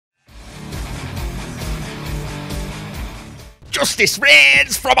Justice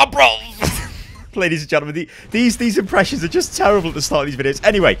reigns from above. Ladies and gentlemen, these impressions are just terrible at the start of these videos.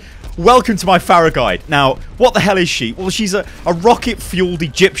 Anyway, welcome to my Pharah guide. Now, what the hell is she? Well, she's a rocket-fueled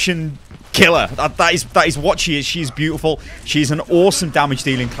Egyptian killer. That is what she is. She is beautiful. She's an awesome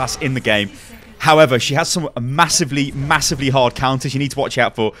damage-dealing class in the game. However, she has some massively hard counters. You need to watch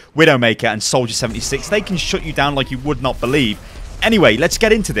out for Widowmaker and Soldier 76. They can shut you down like you would not believe. Anyway, let's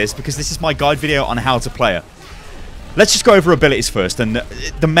get into this because this is my guide video on how to play her. Let's just go over abilities first, and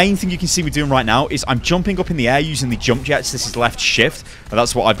the main thing you can see me doing right now is I'm jumping up in the air using the jump jets. This is left shift, and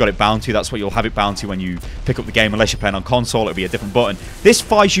that's what I've got it bound to. That's what you'll have it bound to when you pick up the game, unless you're playing on console. It'll be a different button. This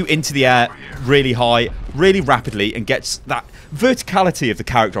fires you into the air really high, really rapidly, and gets that verticality of the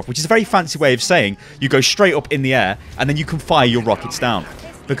character off, which is a very fancy way of saying you go straight up in the air, and then you can fire your rockets down.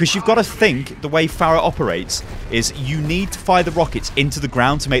 Because you've got to think, the way Pharah operates is you need to fire the rockets into the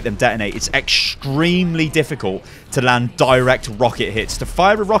ground to make them detonate. It's extremely difficult to land direct rocket hits. To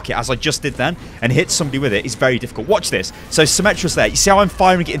fire a rocket, as I just did then, and hit somebody with it is very difficult. Watch this. So Symmetra's there. You see how I'm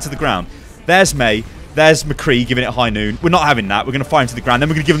firing it into the ground? There's May. There's McCree giving it high noon. We're not having that. We're going to fire into the ground. Then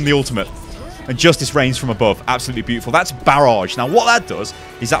we're going to give them the ultimate. And Justice rains from above. Absolutely beautiful. That's barrage. Now, what that does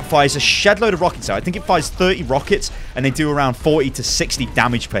is that fires a shed load of rockets out. I think it fires 30 rockets, and they do around 40 to 60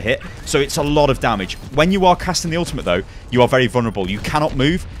 damage per hit. So it's a lot of damage. When you are casting the ultimate, though, you are very vulnerable. You cannot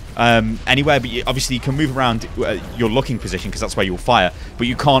move anywhere, but obviously you can move around your looking position because that's where you'll fire. But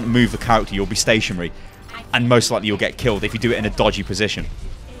you can't move the character. You'll be stationary. And most likely you'll get killed if you do it in a dodgy position.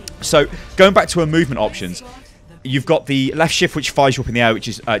 So, going back to her movement options, you've got the left shift, which fires you up in the air, which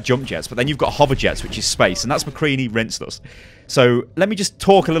is jump jets, but then you've got hover jets, which is space, and that's McCready rinsed us. So let me just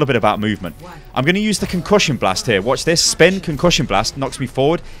talk a little bit about movement. I'm going to use the concussion blast here. Watch this. Spin, concussion blast, knocks me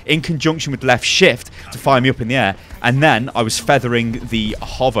forward in conjunction with left shift to fire me up in the air, and then I was feathering the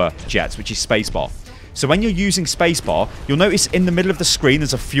hover jets, which is spacebar. So when you're using spacebar, you'll notice in the middle of the screen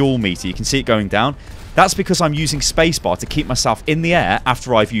there's a fuel meter. You can see it going down. That's because I'm using spacebar to keep myself in the air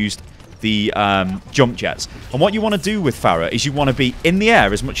after I've used the jump jets. And what you want to do with Pharah is you want to be in the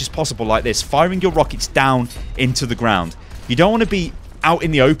air as much as possible like this, firing your rockets down into the ground. You don't want to be out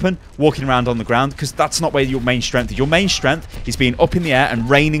in the open, walking around on the ground, because that's not where your main strength is. Your main strength is being up in the air and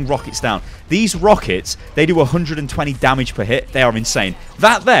raining rockets down. These rockets, they do 120 damage per hit. They are insane.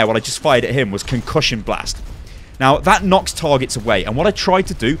 That there, what I just fired at him, was concussion blast. Now, that knocks targets away, and what I tried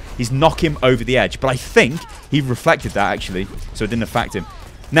to do is knock him over the edge, but I think he reflected that, actually, so it didn't affect him.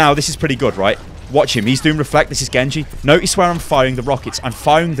 Now, this is pretty good, right? Watch him. He's doing reflect. This is Genji. Notice where I'm firing the rockets. I'm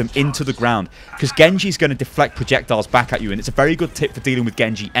firing them into the ground because Genji is going to deflect projectiles back at you, and it's a very good tip for dealing with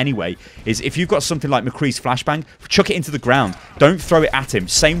Genji anyway, is if you've got something like McCree's flashbang, chuck it into the ground. Don't throw it at him.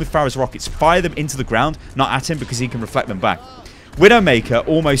 Same with Pharah's rockets. Fire them into the ground, not at him, because he can reflect them back. Widowmaker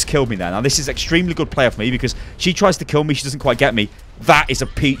almost killed me there. Now, this is extremely good player for me because she tries to kill me. She doesn't quite get me. That is a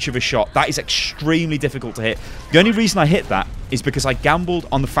peach of a shot. That is extremely difficult to hit. The only reason I hit that is because I gambled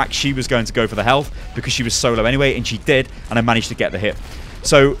on the fact she was going to go for the health because she was solo anyway, and she did, and I managed to get the hit.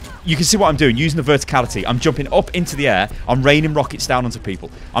 So you can see what I'm doing, using the verticality. I'm jumping up into the air. I'm raining rockets down onto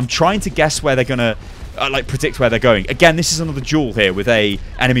people. I'm trying to guess where they're going to, predict where they're going. Again, this is another duel here with a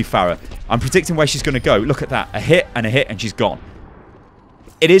enemy Pharah. I'm predicting where she's going to go. Look at that. A hit, and she's gone.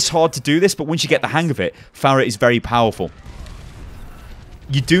 It is hard to do this, but once you get the hang of it, Pharah is very powerful.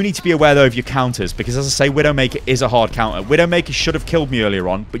 You do need to be aware, though, of your counters, because, as I say, Widowmaker is a hard counter. Widowmaker should have killed me earlier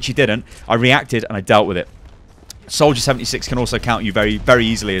on, but she didn't. I reacted, and I dealt with it. Soldier 76 can also counter you very, very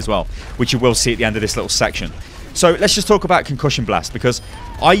easily as well, which you will see at the end of this little section. So let's just talk about Concussion Blast, because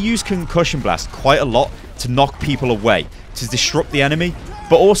I use Concussion Blast quite a lot to knock people away, to disrupt the enemy,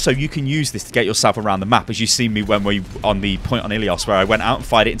 but also you can use this to get yourself around the map, as you see me when we on the point on Ilios, where I went out and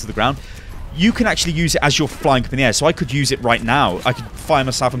fired it into the ground. You can actually use it as you're flying up in the air, so I could use it right now. I could fire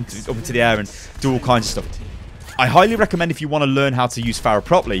myself up into the air and do all kinds of stuff. I highly recommend if you want to learn how to use Pharah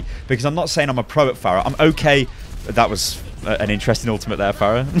properly, because I'm not saying I'm a pro at Pharah. I'm okay. That was an interesting ultimate there,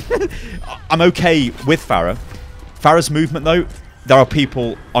 Pharah. I'm okay with Pharah. Pharah's movement, though, there are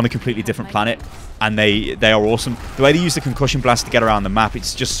people on a completely different planet, and they are awesome. The way they use the Concussion Blast to get around the map,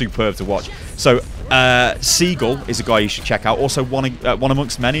 it's just superb to watch. So, Seagull is a guy you should check out. Also, one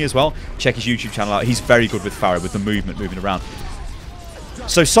amongst many as well. Check his YouTube channel out. He's very good with Pharah, with the moving around.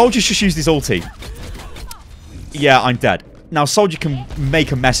 So, Soldier's just used his ulti. Yeah, I'm dead. Now, Soldier can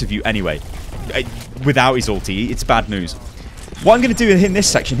make a mess of you anyway. Without his ulti, it's bad news. What I'm going to do in this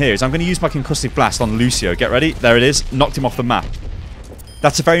section here is I'm going to use my Concussive Blast on Lucio. Get ready. There it is. Knocked him off the map.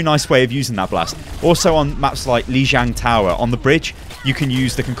 That's a very nice way of using that blast. Also on maps like Lijiang Tower, on the bridge, you can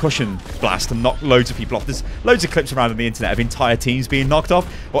use the Concussion Blast and knock loads of people off. There's loads of clips around on the internet of entire teams being knocked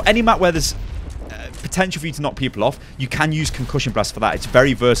off. Or any map where there's potential for you to knock people off, you can use Concussion Blast for that. It's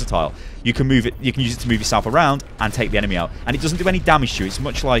very versatile. You can move it. You can use it to move yourself around and take the enemy out, and it doesn't do any damage to you. It's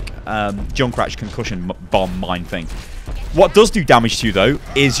much like Junkrat's concussion bomb mine thing. What does do damage to you, though,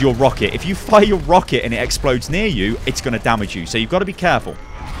 is your rocket. If you fire your rocket and it explodes near you, it's going to damage you. So you've got to be careful.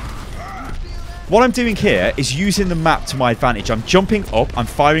 What I'm doing here is using the map to my advantage. I'm jumping up, I'm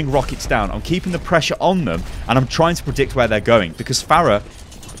firing rockets down, I'm keeping the pressure on them, and I'm trying to predict where they're going. Because Pharah,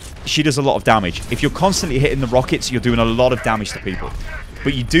 she does a lot of damage. If you're constantly hitting the rockets, you're doing a lot of damage to people.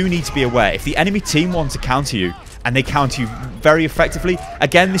 But you do need to be aware. If the enemy team want to counter you, and they counter you very effectively,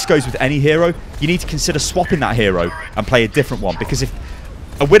 again, this goes with any hero, you need to consider swapping that hero and play a different one. Because if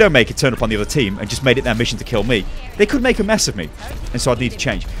a Widowmaker turned up on the other team and just made it their mission to kill me, they could make a mess of me. And so I'd need to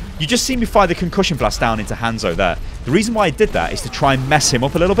change. You just see me fire the Concussion Blast down into Hanzo there. The reason why I did that is to try and mess him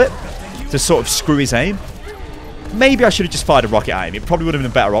up a little bit, to sort of screw his aim. Maybe I should have just fired a rocket at him. It probably would have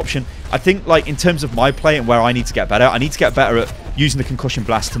been a better option. I think, like, in terms of my play and where I need to get better, I need to get better at using the Concussion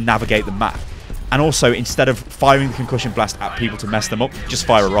Blast to navigate the map. And also, instead of firing the Concussion Blast at people to mess them up, just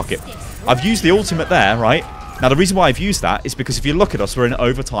fire a rocket. I've used the ultimate there, right? Now, the reason why I've used that is because if you look at us, we're in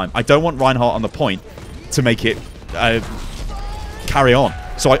overtime. I don't want Reinhardt on the point to make it carry on.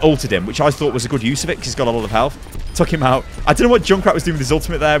 So I ulted him, which I thought was a good use of it because he's got a lot of health. Took him out. I don't know what Junkrat was doing with his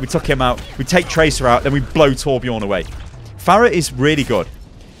ultimate there. We took him out. We take Tracer out. Then we blow Torbjorn away. Pharah is really good.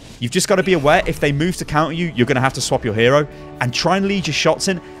 You've just got to be aware, if they move to counter you, you're going to have to swap your hero. And try and lead your shots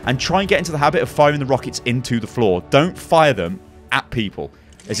in. And try and get into the habit of firing the rockets into the floor. Don't fire them at people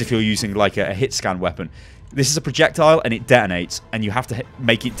as if you're using like a hit scan weapon. This is a projectile and it detonates. And you have to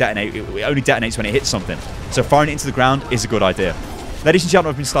make it detonate. It only detonates when it hits something. So firing it into the ground is a good idea. Ladies and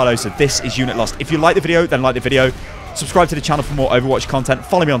gentlemen, I've been Stylosa. This is Unit Lost. If you like the video, then like the video. Subscribe to the channel for more Overwatch content.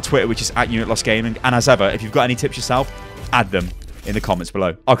 Follow me on Twitter, which is @UnitLostGaming. And as ever, if you've got any tips yourself, add them in the comments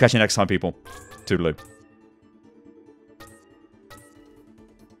below. I'll catch you next time, people. Toodaloo.